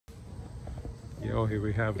Yo, here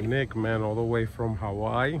we have Nick, man, all the way from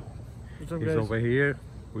Hawaii. What's up, He's guys? over here.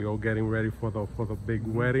 We all getting ready for the big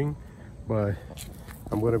wedding, but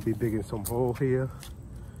I'm gonna be digging some holes here.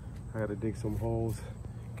 I gotta dig some holes,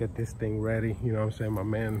 get this thing ready. You know what I'm saying? My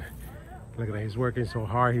man, look at that, he's working so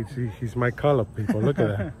hard. He's my color, people. Look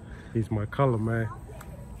at that. He's my color, man.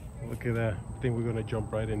 Look at that. I think we're gonna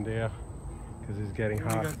jump right in there because it's getting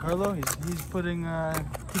hot. We got Carlo. He's putting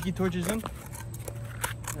tiki torches in.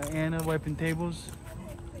 Anna wiping tables.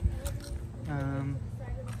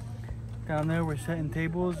 Down there we're setting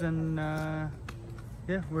tables, and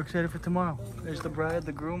yeah, we're excited for tomorrow. There's the bride,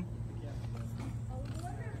 the groom.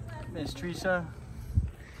 There's Teresa,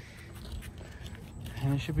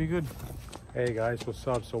 and it should be good. Hey guys, what's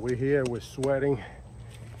up? So we're here, we're sweating.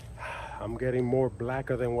 I'm getting more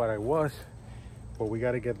blacker than what I was, but we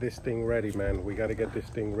got to get this thing ready, man. We got to get this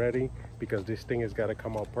thing ready because this thing has got to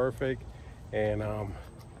come out perfect. And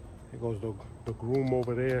there goes the groom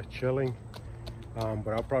over there chilling. But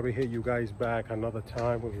I'll probably hit you guys back another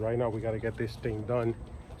time, because right now we got to get this thing done.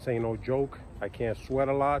 This ain't no joke. I can't sweat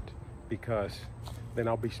a lot because then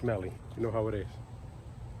I'll be smelly. You know how it is.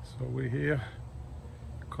 So we're here,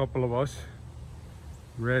 a couple of us,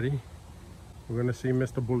 ready. We're gonna see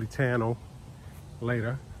Mr. Bulitano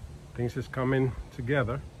later. Things is coming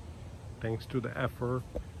together thanks to the effort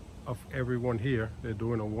of everyone here. They're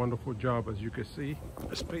doing a wonderful job, as you can see.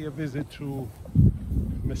 Let's pay a visit to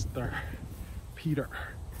Mr. Peter.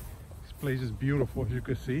 This place is beautiful, as you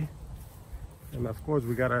can see. And of course,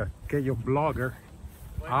 we gotta get your blogger,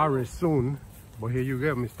 Aris, soon. But here you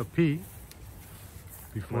go, Mr. P.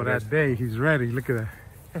 Before that day, he's ready. Look at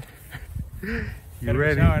that. You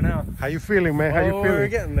ready? Now. How you feeling, man? How you feeling? We're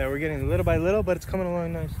getting there. We're getting little by little, but it's coming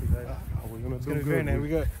along nicely, guys. We're gonna It's do gonna be good. very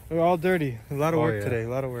nice. We're all dirty. A lot of work yeah. today. A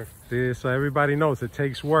lot of work. See, so everybody knows it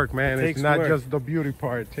takes work, man. It It's takes not work. just the beauty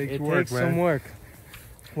part. It takes work, takes man. some work.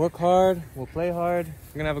 Work hard. We'll play hard.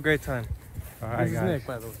 We're gonna have a great time. All right, This is guys. Nick,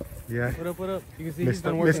 by the way. Yeah. What up? What up? You can see he's Mr.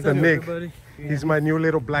 been working. Mr. Nick. Everybody. He's my new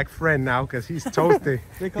little black friend now because he's toasted.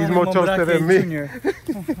 They call He's him more toasted than me. Junior.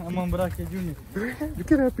 I'm Hombraque Junior.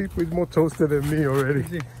 Look at that, people. He's more toasted than me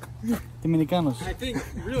already. Dominicanos. I think,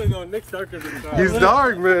 really though, Nick's darker than Carl. He's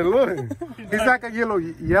dark, man. Look. He's like a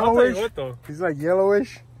yellowish. what though? He's like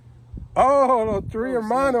yellowish. Oh, no, three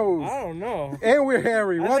hermanos. I don't know. And we're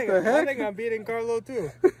hairy. What the I heck? think I'm beating Carlo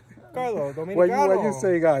too. Carlo, Dominicano. What you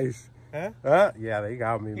say, guys? Huh? Yeah, they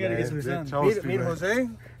got me, You gotta man. get some They're sun. toasty, Meet man. Jose.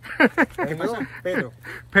 Pedro.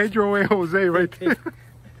 Pedro and Jose right there.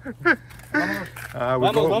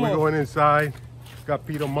 We're going inside. Got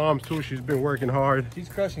Peter's mom too. She's been working hard. She's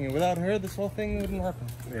crushing it. Without her, this whole thing wouldn't happen.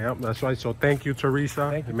 Yeah, that's right. So thank you, Teresa.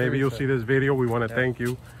 Thank you, Maybe you'll Teresa. see this video. We want to thank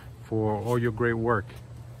you for all your great work.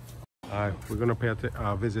 We're going to pay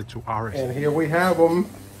a visit to Aris. And here we have him.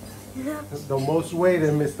 The most waited,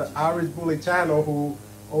 Mr. Aris Bulitano, who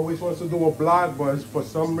always wants to do a blog, but for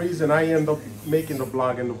some reason I end up making the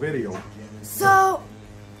blog and the video. So,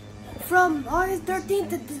 from August 13th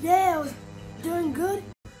to today, I was doing good.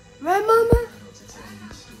 Right, Mama?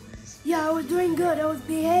 Yeah, I was doing good. I was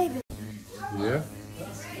behaving. Yeah?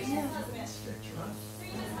 Yeah.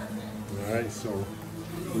 All right, so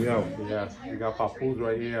we got Papoose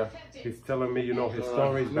right here. He's telling me, you know, his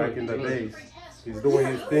stories back in the days. He's doing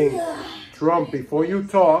his thing. Trump, before you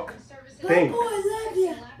talk, think. Papu, I love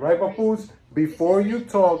you. Right, Papoose? Before you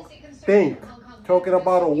talk, think. Talking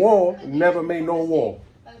about a wall, never made no wall.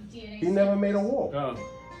 He never made a wall.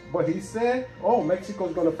 But he said, oh,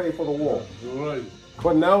 Mexico's going to pay for the wall. Right.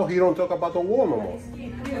 But now he don't talk about the wall no more.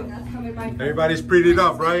 Everybody's prettied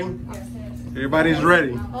up, right? Everybody's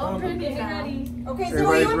ready. Okay,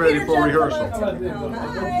 so Everybody's ready for rehearsal.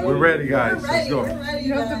 We're ready, guys. Let's go.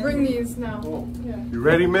 You have to bring these now. You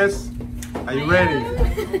ready, miss? Are you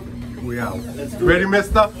ready? We out. You ready,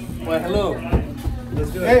 mister? Well, hello. Let's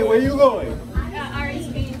do it. Hey, where you going? Aris,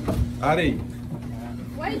 Ari,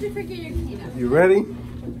 why did you forget your key? you ready?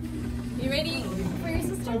 You ready for your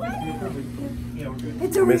sister's wedding?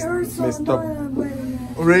 It's a rehearsal. Mr. Not a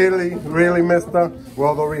wedding. Really? Really, mister?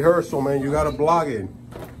 Well, the rehearsal, man, you got to blog it.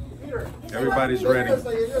 Everybody's ready. Is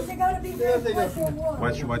it gotta be very quick or what?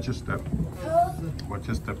 Watch your step. Huh? Watch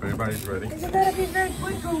your step. Everybody's ready. Is it gotta be very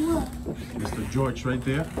quick or what? Mr. George right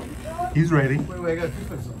there. He's ready. Wait, I got two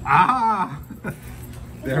pencils. Ah!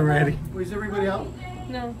 They're ready. Is everybody out?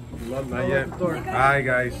 No. Not yet. Hi,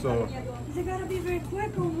 guys. So Is it gotta be very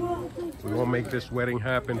quick or what? we're going to make this wedding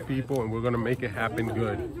happen, people, and we're going to make it happen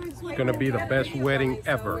good. It's going to be the best wedding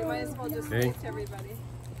ever. Okay? Everybody.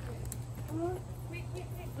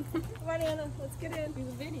 Come on, Anna. Let's get in. Do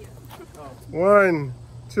the video. 1,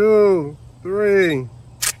 2, 3.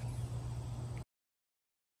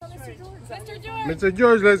 Mr. George. Mr.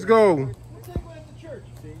 George, let's go.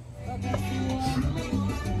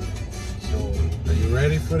 Are you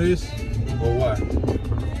ready for this? Or what?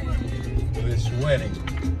 For this wedding?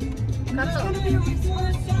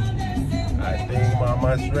 I think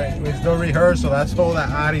Mama's ready. It's no rehearsal. That's all that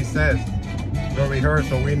Aris says. No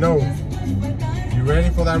rehearsal. We know. You ready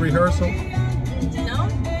for that rehearsal? No?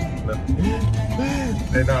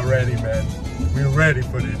 They're not ready, man. We're ready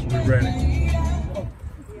for this. We're ready.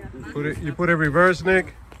 Put it. You put it reverse,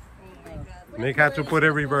 Nick. Nick had to put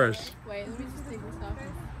it reverse. Wait, let me just take this off.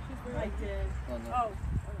 I did.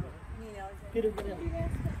 Get it, get it.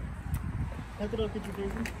 Look at your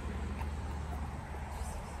baby.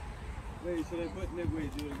 Wait, should I put Nick?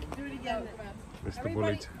 Wait, do it again. Do it again. Mr.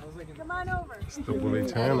 Bullet. Come on over. Mr.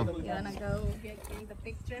 Bulletano. You wanna go get the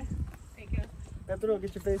picture? Take a. Pedro,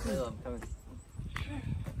 get your face in. I'm coming.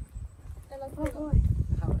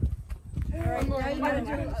 Alright, now you gotta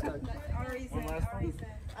do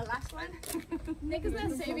a last one? Nick is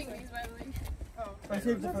not saving these, by the way. I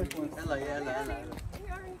saved the first one. Ella.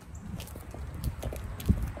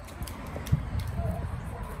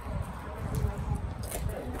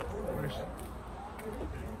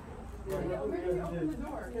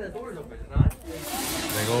 Yeah, the door's open, it's not?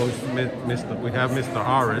 There goes Mr. We have Mr.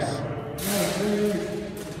 Aris.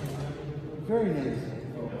 Very nice.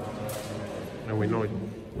 And we know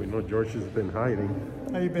George has been hiding.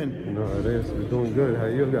 How you been? You know how it is. We're doing good. How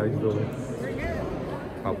you guys doing?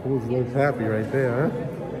 Papoose looks happy right there, huh?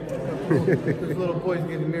 This little boy's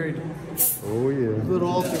getting married. Oh yeah. This little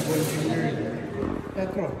altar boy's getting married.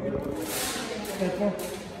 Pedro.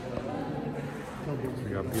 We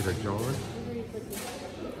got Peter John.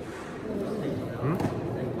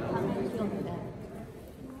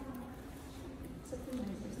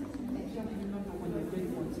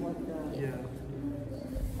 Yeah.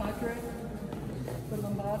 Padre, the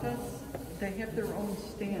Lambadas, they have their own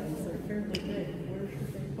stands. They're fairly big. Where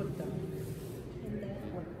should they put them?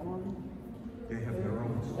 Like on? They have their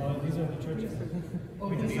own. These are the churches.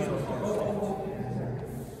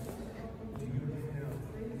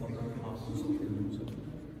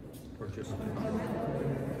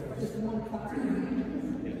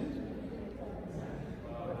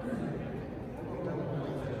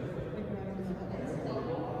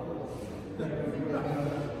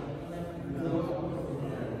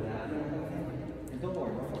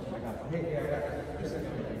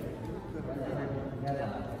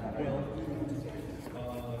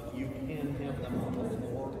 You can have them on the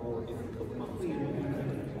floor, or if you put them on the floor.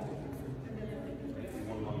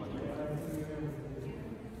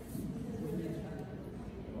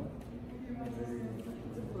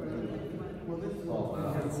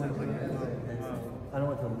 I don't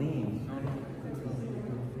want to lean.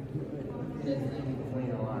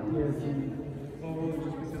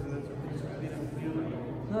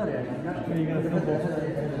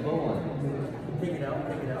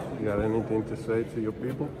 You got anything to say to your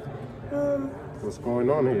people? What's going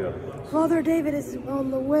on here? Father David is on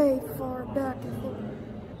the way far back, I think.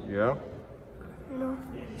 Yeah? You know?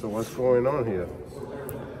 So what's going on here?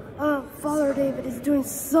 Father David is doing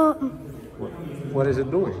something. What is it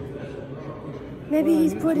doing? Maybe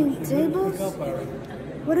he's putting tables?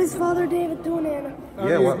 What is Father David doing, Anna?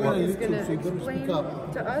 Yeah, what? He's going to explain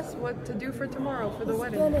to us what to do for tomorrow for the He's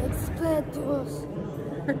wedding. gonna explain to us.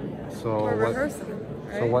 So We're what? rehearsing,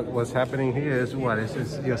 right? So what's happening here is what? Is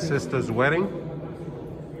this your sister's wedding?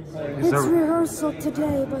 It's rehearsal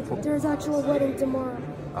today, but there's actual wedding tomorrow.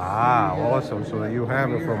 Ah, awesome. So you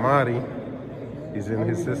have it from Ari. He's in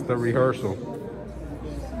his sister rehearsal.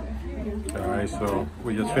 All right, so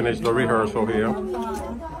we just finished the rehearsal here.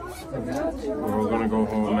 We're all gonna go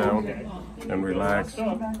home now and relax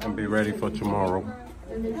and be ready for tomorrow.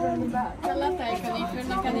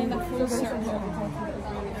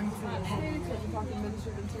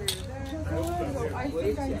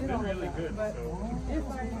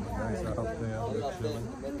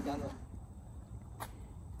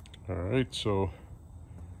 All right, so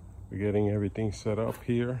we're getting everything set up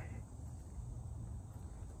here.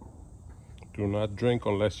 Do not drink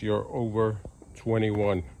unless you're over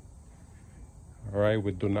 21. All right,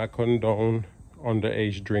 we do not condone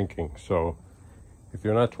underage drinking. So if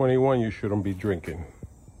you're not 21, you shouldn't be drinking.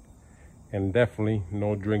 And definitely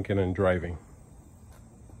no drinking and driving.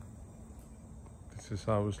 This is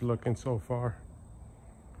how it's looking so far.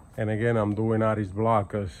 And again, I'm doing Aris' vlog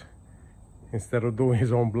because instead of doing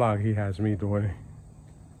his own vlog, he has me doing it.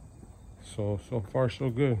 So far so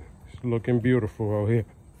good. It's looking beautiful out here.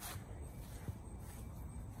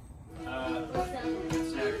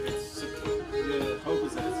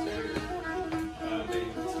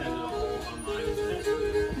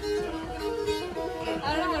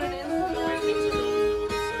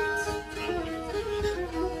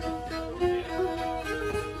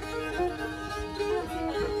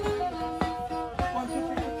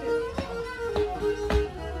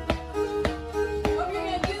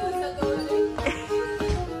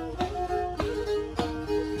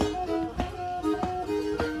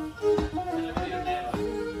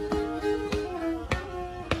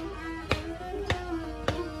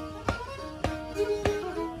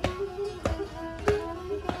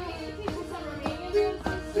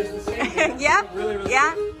 Yeah?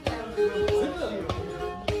 Yeah?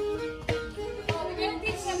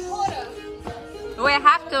 We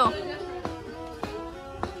have to.